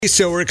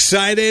So we're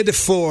excited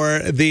for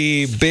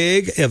the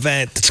big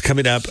event that's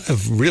coming up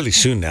really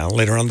soon now,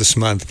 later on this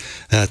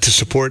month, to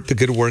support the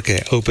good work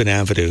at Open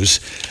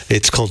Avenues.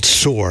 It's called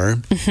SOAR.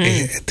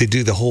 Mm-hmm. They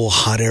do the whole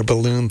hot air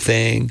balloon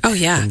thing. Oh,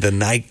 yeah. And the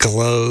night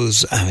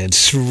glows. I mean,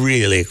 it's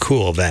really a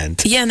cool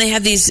event. Yeah, and they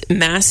have these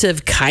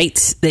massive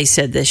kites, they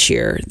said this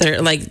year. They're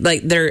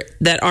they're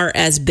that are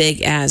as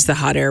big as the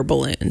hot air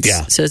balloons.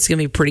 Yeah. So it's going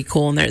to be pretty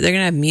cool. And they're going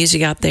to have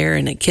music out there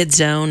and a kid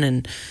zone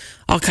and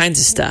all kinds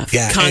of stuff.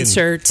 Yeah,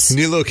 concerts.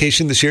 New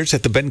location this year. It's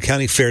at the Benton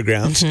County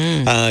Fairgrounds.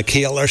 Mm-hmm.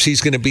 KLRC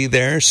is going to be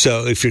there.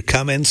 So if you're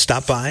coming,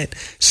 stop by,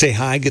 say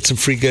hi, get some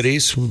free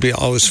goodies. It'll be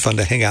always fun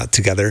to hang out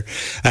together.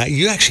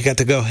 You actually got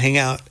to go hang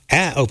out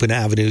at Open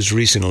Avenues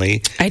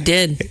recently. I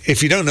did.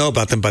 If you don't know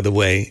about them, by the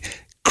way,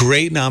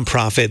 great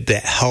nonprofit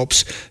that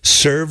helps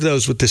serve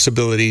those with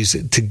disabilities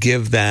to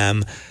give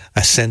them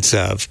a sense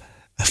of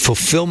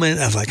fulfillment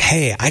of like,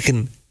 hey, I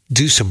can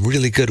do some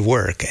really good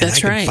work and I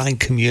can find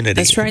community.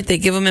 That's right. They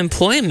give them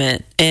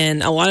employment.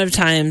 And a lot of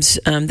times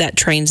that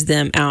trains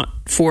them out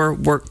for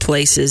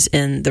workplaces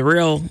in the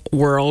real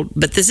world.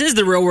 But this is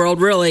the real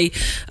world, really.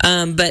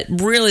 But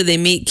really, they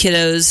meet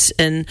kiddos.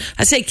 And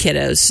I say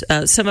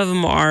kiddos. Some of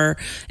them are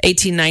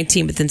 18,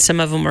 19, but then some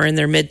of them are in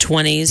their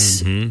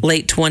mid-20s, mm-hmm.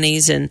 late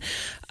 20s.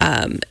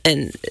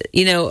 And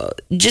you know,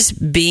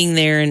 just being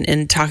there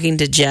and talking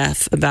to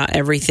Jeff about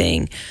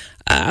everything,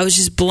 I was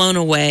just blown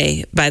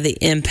away by the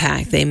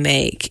impact they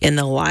make in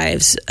the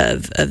lives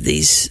of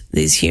these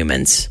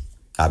humans.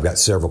 I've got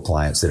several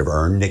clients that have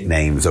earned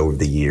nicknames over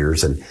the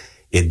years, and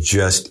it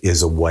just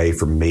is a way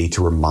for me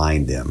to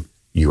remind them,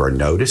 you are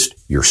noticed,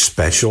 you're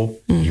special,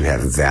 you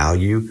have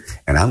value,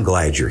 and I'm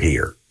glad you're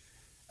here.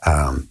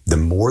 The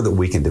more that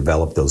we can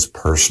develop those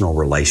personal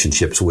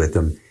relationships with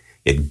them,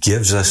 it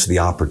gives us the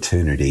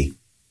opportunity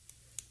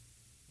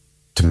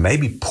to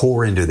maybe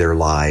pour into their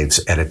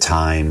lives at a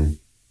time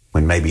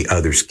when maybe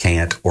others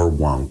can't or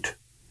won't.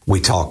 We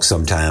talk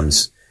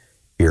sometimes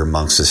here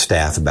amongst the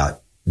staff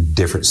about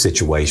different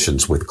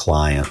situations with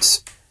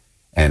clients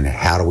and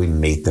how do we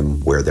meet them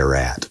where they're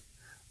at?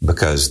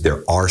 Because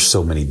there are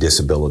so many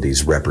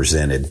disabilities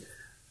represented,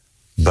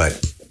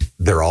 but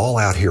they're all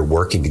out here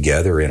working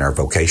together in our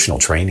vocational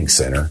training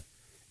center.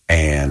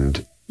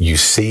 And you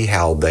see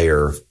how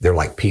they're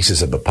like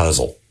pieces of a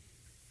puzzle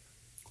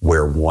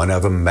where one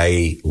of them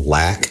may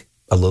lack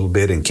a little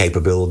bit in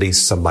capabilities,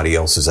 somebody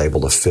else is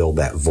able to fill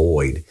that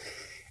void.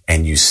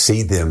 And you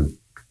see them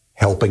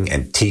helping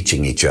and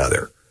teaching each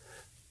other.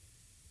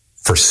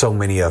 For so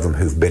many of them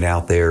who've been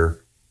out there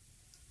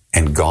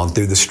and gone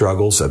through the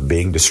struggles of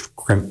being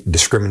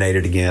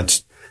discriminated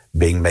against,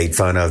 being made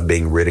fun of,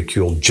 being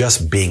ridiculed,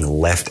 just being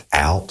left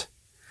out,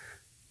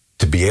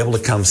 to be able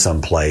to come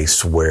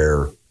someplace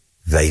where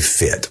they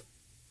fit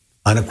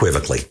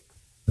unequivocally.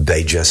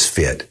 They just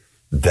fit.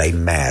 They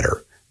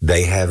matter.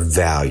 They have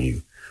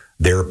value.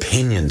 Their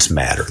opinions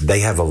matter.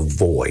 They have a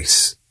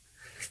voice.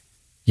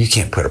 You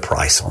can't put a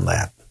price on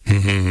that.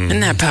 Mm-hmm. Isn't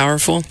that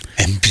powerful?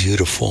 And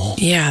beautiful.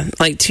 Yeah.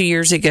 Like 2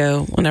 years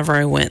ago, whenever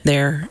I went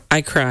there,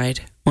 I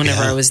cried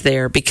whenever I was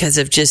there because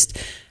of just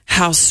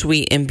how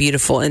sweet and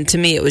beautiful. And to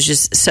me, it was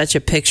just such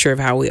a picture of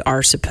how we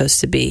are supposed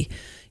to be,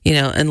 you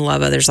know, and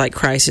love others like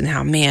Christ, and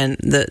how, man,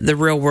 the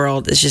real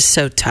world is just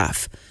so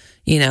tough,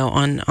 you know,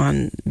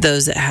 on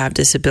those that have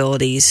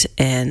disabilities,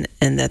 and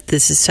that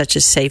this is such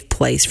a safe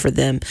place for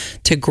them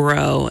to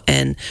grow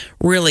and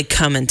really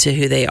come into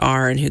who they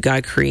are and who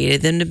God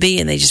created them to be.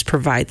 And they just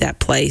provide that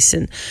place,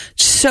 and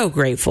so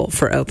grateful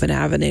for Open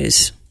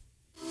Avenues.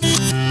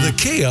 The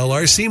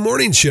KLRC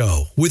Morning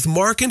Show with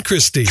Mark and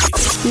Christy.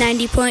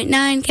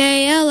 90.9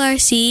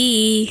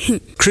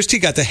 KLRC. Christy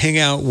got to hang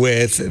out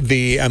with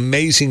the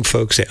amazing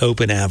folks at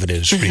Open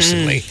Avenues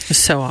recently.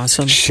 So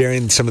awesome.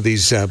 Sharing some of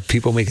these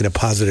people making a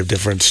positive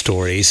difference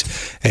stories,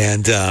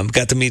 and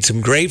got to meet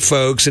some great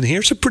folks. And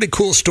here's some pretty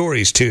cool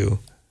stories, too.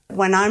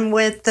 When I'm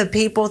with the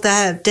people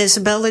that have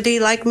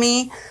disability like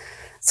me,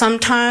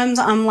 sometimes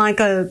I'm like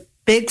a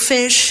big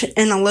fish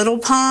in a little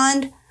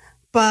pond.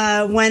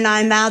 But when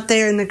I'm out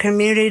there in the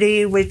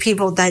community with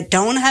people that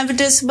don't have a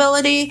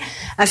disability,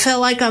 I feel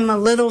like I'm a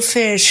little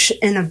fish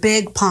in a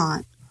big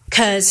pond.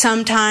 Because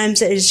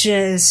sometimes it's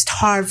just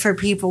hard for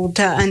people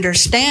to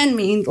understand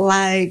me.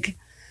 Like,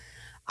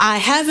 I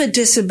have a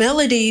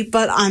disability,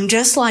 but I'm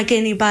just like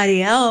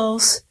anybody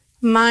else.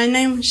 My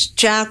name's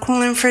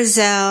Jacqueline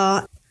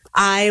Frizzell.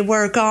 I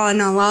work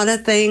on a lot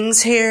of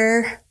things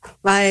here.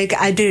 Like,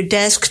 I do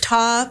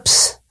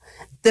desktops,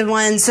 the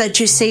ones that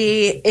you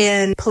see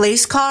in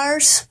police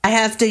cars. I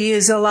have to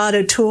use a lot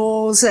of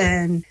tools,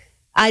 and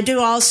I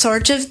do all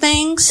sorts of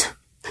things.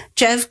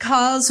 Jeff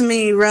calls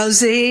me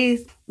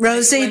Rosie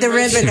the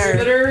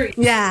Riveter.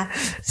 Yeah.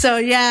 So,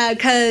 yeah,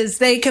 because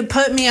they could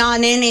put me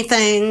on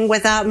anything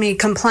without me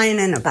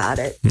complaining about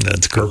it.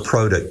 That's cool. Her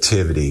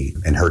productivity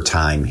and her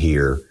time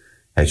here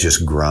has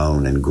just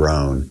grown and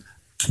grown.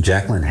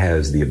 Jacqueline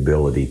has the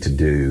ability to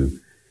do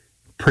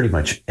pretty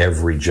much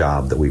every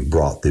job that we've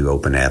brought through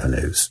Open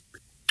Avenues.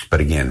 But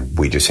again,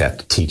 we just have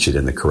to teach it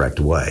in the correct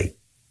way.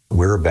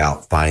 We're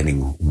about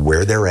finding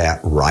where they're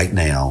at right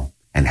now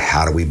and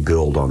how do we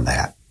build on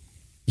that.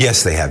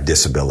 Yes, they have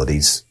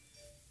disabilities,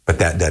 but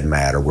that doesn't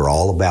matter. We're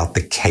all about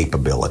the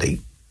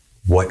capability.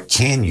 What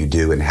can you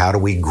do, and how do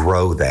we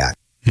grow that?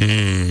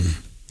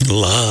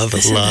 Love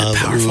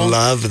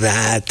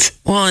that.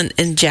 Well,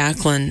 and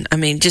Jacqueline, I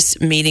mean,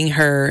 just meeting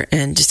her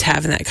and just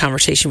having that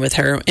conversation with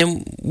her.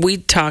 And we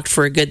talked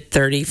for a good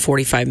 30,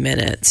 45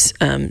 minutes.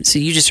 So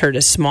you just heard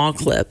a small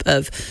clip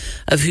of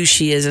who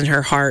she is and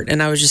her heart.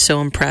 And I was just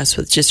so impressed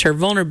with just her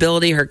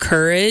vulnerability, her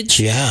courage.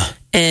 Yeah.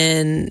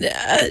 And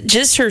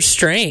just her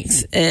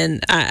strength.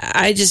 And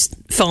I just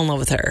fell in love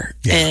with her.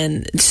 Yeah.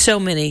 And so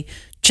many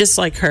just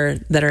like her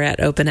that are at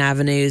Open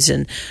Avenues,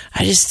 and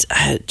I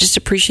just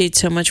appreciate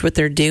so much what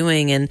they're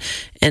doing, and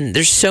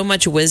there's so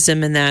much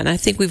wisdom in that, and I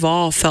think we've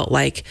all felt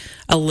like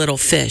a little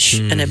fish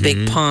in a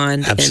big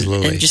pond.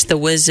 Absolutely. And just the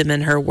wisdom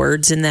in her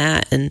words in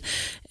that, and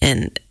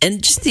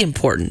just the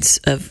importance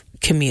of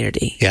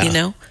community. Yeah. You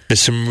know,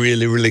 there's some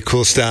really, really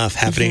cool stuff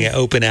happening at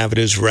Open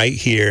Avenues right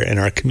here in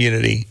our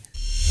community.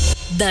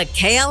 The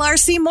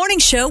KLRC Morning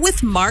Show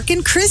with Mark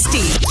and Christy.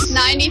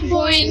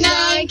 90.9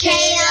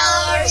 KLRC.